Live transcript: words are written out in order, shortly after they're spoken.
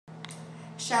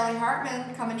Shelly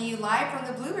Hartmann coming to you live from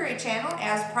the Blueberry Channel.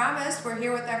 As promised, we're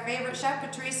here with our favorite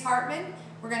chef, Shelly Hartmann.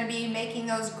 We're going to be making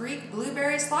those Greek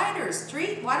blueberry sliders.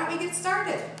 Treat, why don't we get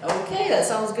started? Okay, that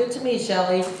sounds good to me,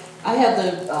 Shelly. I have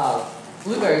the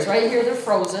blueberries right here. They're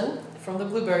frozen from the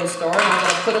blueberry store, and I'm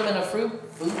going to put them in a food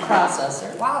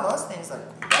processor. Wow, those things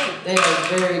look great. They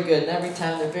are very good, and every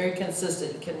time they're very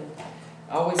consistent. You can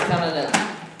always count on it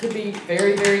to be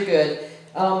very, very good.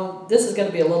 This is going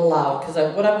to be a little loud because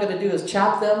what I'm going to do is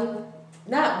chop them,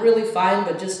 not really fine,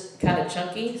 but just kind of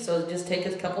chunky. So it just take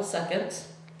a couple seconds.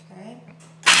 Okay.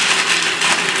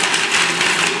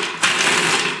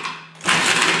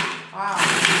 Wow.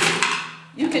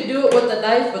 You can do it with a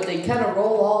knife, but they kind of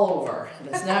roll all over. And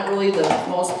it's not really the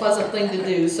most pleasant thing to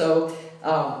do. So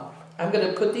I'm going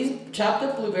to put these chopped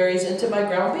up blueberries into my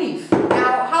ground beef.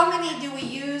 Now, how many do we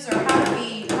use, or how are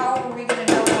we going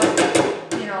to know what,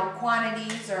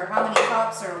 quantities, or how many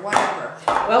cups, or whatever?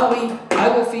 Well, I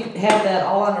will have that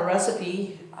all on a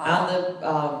recipe on the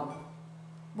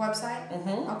website?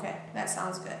 Mm-hmm. Okay, that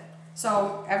sounds good.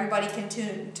 So everybody can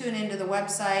tune into the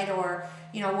website, or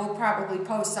we'll probably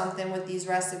post something with these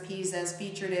recipes as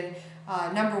featured in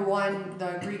 #1,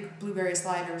 the Greek blueberry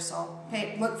sliders. So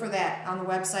look for that on the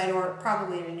website, or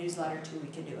probably in a newsletter too. We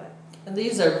can do it. And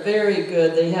these are very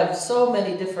good. They have so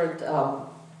many different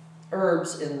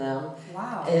herbs in them.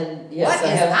 Wow. And yes, what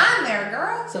I is have on there,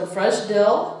 girl? some fresh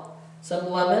dill, some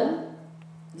lemon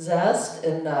zest,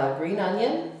 and green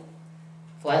onion,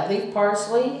 flat leaf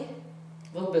parsley,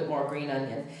 a little bit more green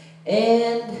onion,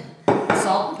 and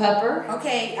salt and pepper.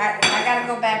 Okay, I got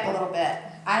to go back a little bit.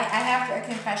 I have a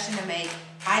confession to make.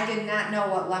 I did not know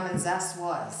what lemon zest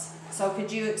was. So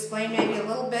could you explain maybe a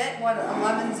little bit what a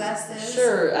lemon zest is?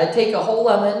 Sure. I take a whole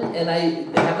lemon and I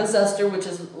have a zester, which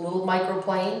is a little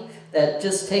microplane that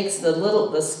just takes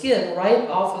the skin right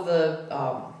off of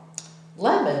the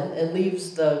lemon and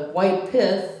leaves the white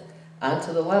pith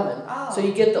onto the lemon. Oh. So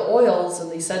you get the oils and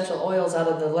the essential oils out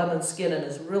of the lemon skin, and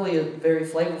it's really very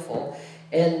flavorful.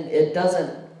 And it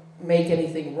doesn't make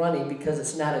anything runny because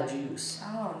it's not a juice.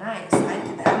 Oh, nice.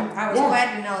 I was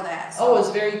glad to know that. So. Oh,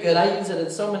 it's very good. I use it in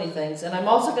so many things. And I'm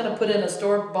also going to put in a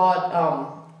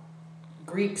store-bought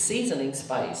Greek seasoning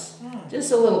spice.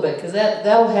 Just a little bit, because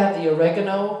that'll have the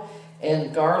oregano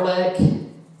and garlic.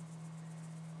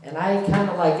 And I kind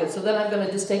of like it. So then I'm going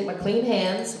to just take my clean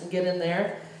hands and get in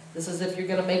there. This is if you're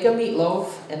going to make a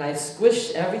meatloaf. And I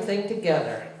squish everything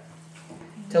together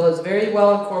till it's very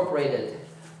well incorporated.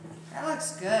 That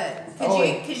looks good.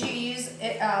 Could you use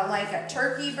it like a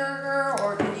turkey burger,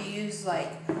 or could you use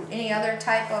like any other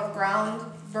type of ground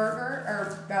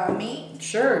burger or meat?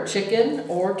 Sure, chicken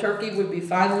or turkey would be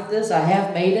fine with this. I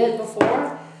have made it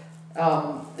before.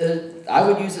 I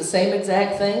would use the same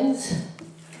exact things.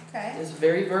 Okay. It's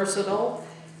very versatile.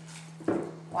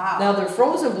 Wow. Now they're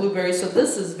frozen blueberries, so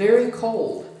this is very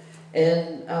cold,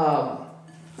 and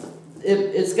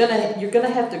you're gonna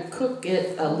have to cook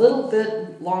it a little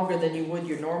bit longer than you would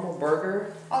your normal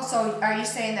burger. Oh, so are you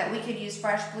saying that we could use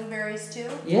fresh blueberries too?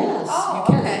 Yes, oh,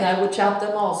 you can. Okay. And I would chop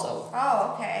them also.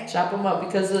 Oh, okay. Chop them up,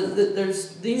 because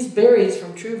there's these berries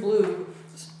from True Blue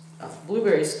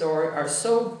Blueberry Store are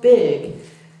so big.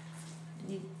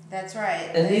 That's right.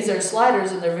 And these are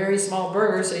sliders, and they're very small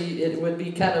burgers, so it would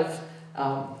be kind of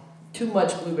too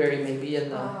much blueberry maybe in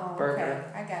the burger.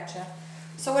 Okay, I gotcha.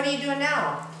 So what are you doing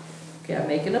now? Okay, I'm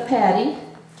making a patty.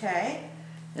 Okay.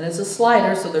 And it's a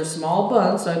slider, so they're small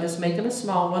buns, so I'm just making a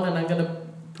small one, and I'm going to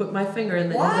put my finger in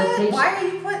the indentation. Why are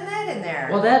you putting that in there?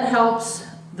 Well, that helps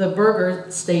the burger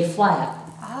stay flat.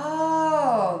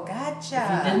 Oh, gotcha.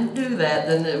 If you didn't do that,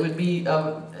 then it would be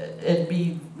it'd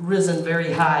be risen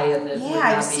very high, and it would not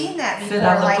I've seen that before.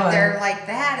 Like they're like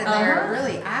that, and they're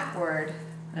really awkward.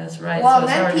 That's right. Well, so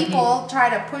then people try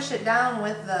to push it down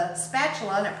with the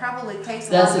spatula, and it probably takes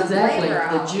a lot of the flavor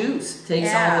out. The juice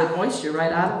takes all the moisture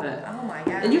right out of it. Oh my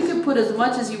gosh. And you can put as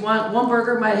much as you want. One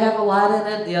burger might have a lot in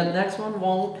it, the next one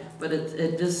won't, but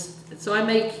it just, so I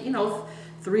make,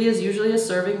 3 is usually a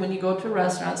serving when you go to a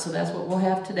restaurant, so that's what we'll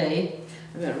have today.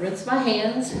 I'm going to rinse my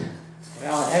hands.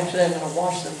 Well, actually I'm going to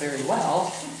wash them very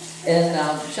well. And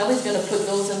Shelly's going to put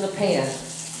those in the pan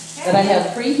that I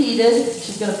have preheated.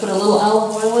 She's going to put a little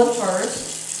olive oil in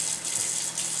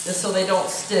first, just so they don't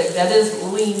stick. That is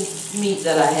lean meat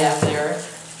that I have there.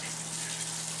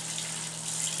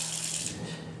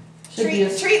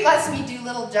 Treat lets me do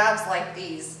little jobs like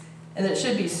these. And it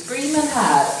should be screaming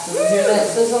hot. So you hear that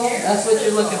sizzle? That's what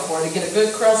you're looking for, to get a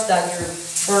good crust on your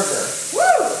burger.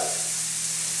 Woo!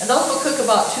 And those will cook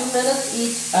about 2 minutes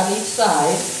each on each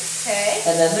side. Okay.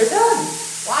 And then they're done.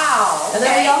 Wow. Okay. And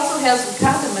then we also have some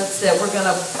condiments that we're going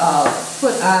to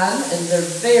put on, and they're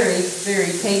very,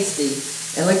 very tasty.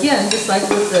 And again, just like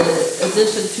with the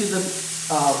addition to the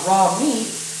raw meat,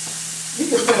 you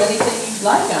can put anything you'd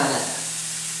like on it.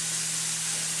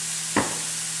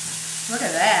 Look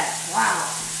at that. Wow.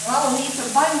 Well, we'll need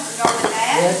some buns to go with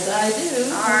that. Yes, I do.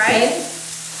 All okay. right.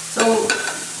 So,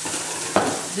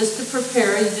 just to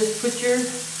prepare, you just put your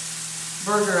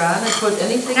burger on and put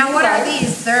anything Now, you what like. are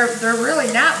these? They're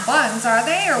really not buns, are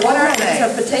they? Or what are they? These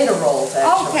are potato rolls,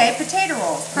 actually. Okay, potato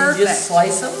rolls. Perfect. You just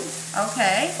slice them.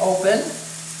 Okay. Open.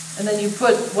 And then you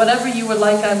put whatever you would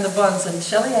like on the buns. And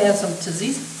Shelly, I have some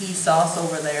tzatziki sauce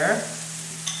over there.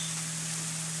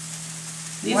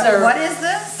 What is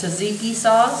this? Tzatziki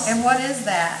sauce. And what is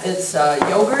that? It's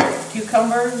yogurt,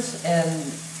 cucumbers, and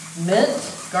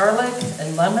mint, garlic,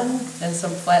 and lemon, and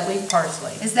some flat leaf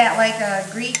parsley. Is that like a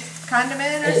Greek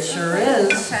condiment or something? It sure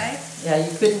is. Okay. Yeah,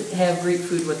 you couldn't have Greek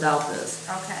food without this.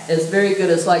 Okay. It's very good.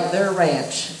 It's like their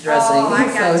ranch dressing. Oh, I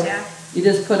gotcha. So you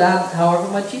just put on however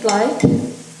much you'd like.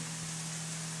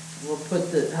 We'll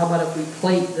put the, how about if we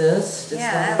plate this? Just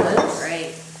Yeah, like that looks this.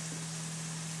 great.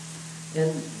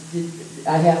 And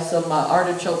I have some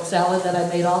artichoke salad that I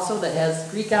made also that has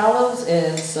Greek olives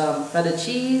and some feta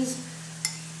cheese,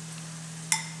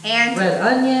 And red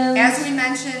onions. as we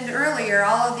mentioned earlier,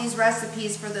 all of these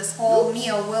recipes for this whole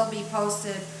meal will be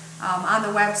posted on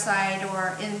the website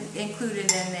or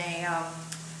included in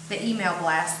the email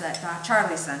blast that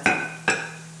Charlie sent.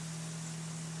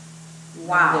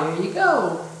 Wow. There you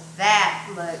go. That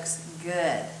looks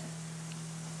good.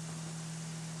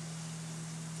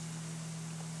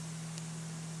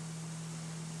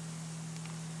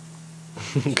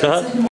 Cut.